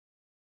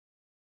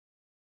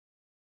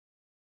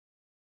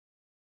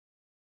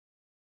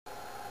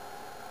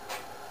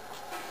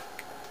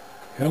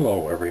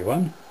Hello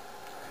everyone.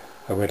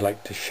 I would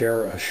like to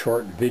share a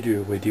short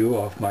video with you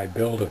of my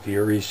build of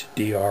Yuriy's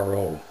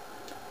DRO.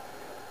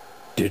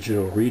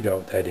 Digital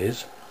readout, that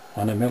is,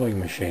 on a milling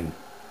machine.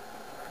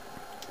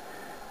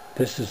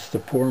 This is the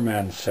poor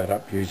man's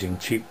setup using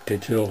cheap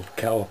digital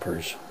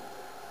calipers.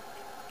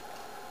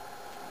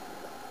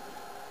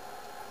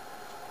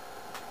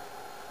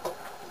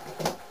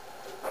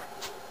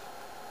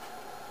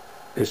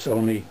 This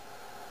only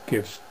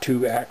gives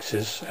 2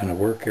 axes and a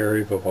work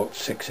area of about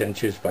 6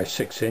 inches by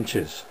 6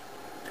 inches.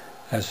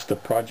 As the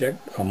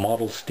project, a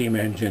model steam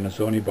engine, is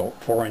only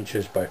about 4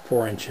 inches by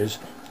 4 inches,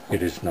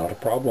 it is not a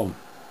problem.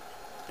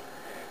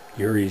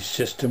 Yuriy's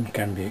system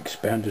can be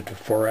expanded to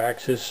 4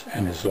 axes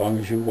and as long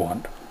as you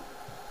want.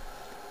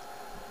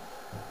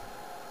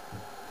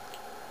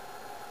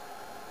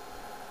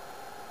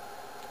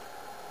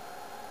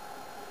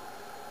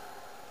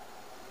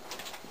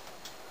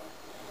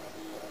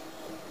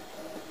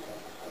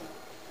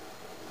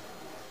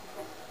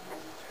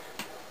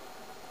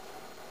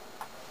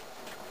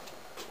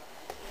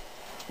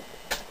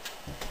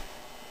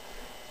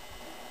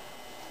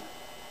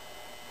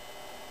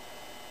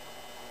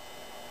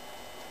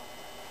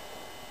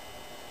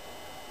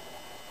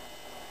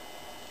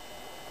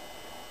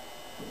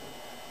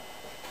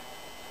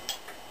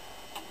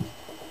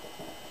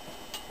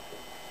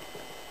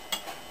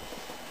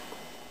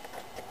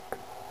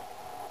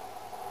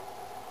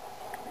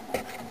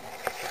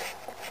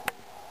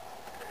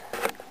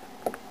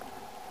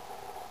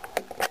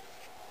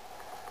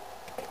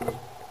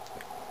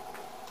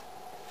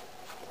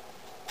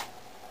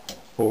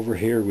 Over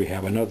here we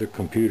have another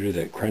computer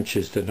that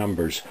crunches the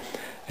numbers,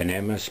 an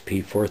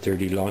MSP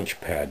 430 launch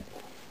pad.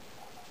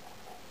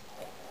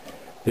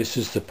 This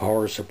is the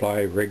power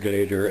supply,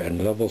 regulator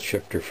and level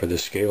shifter for the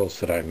scales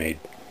that I made.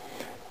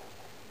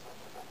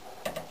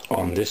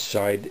 On this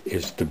side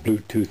is the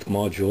Bluetooth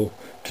module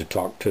to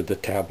talk to the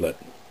tablet,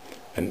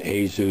 an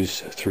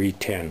ASUS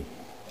 310.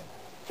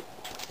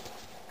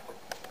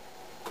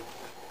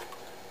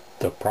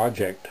 The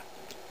project,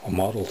 a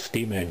model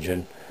steam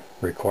engine,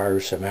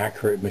 requires some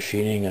accurate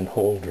machining and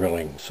hole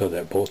drilling so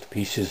that both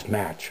pieces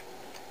match.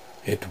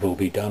 It will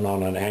be done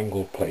on an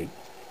angle plate.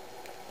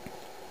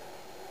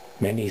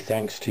 Many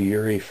thanks to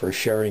Yuriy for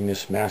sharing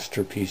this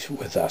masterpiece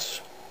with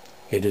us.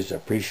 It is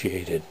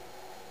appreciated.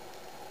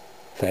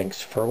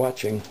 Thanks for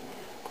watching.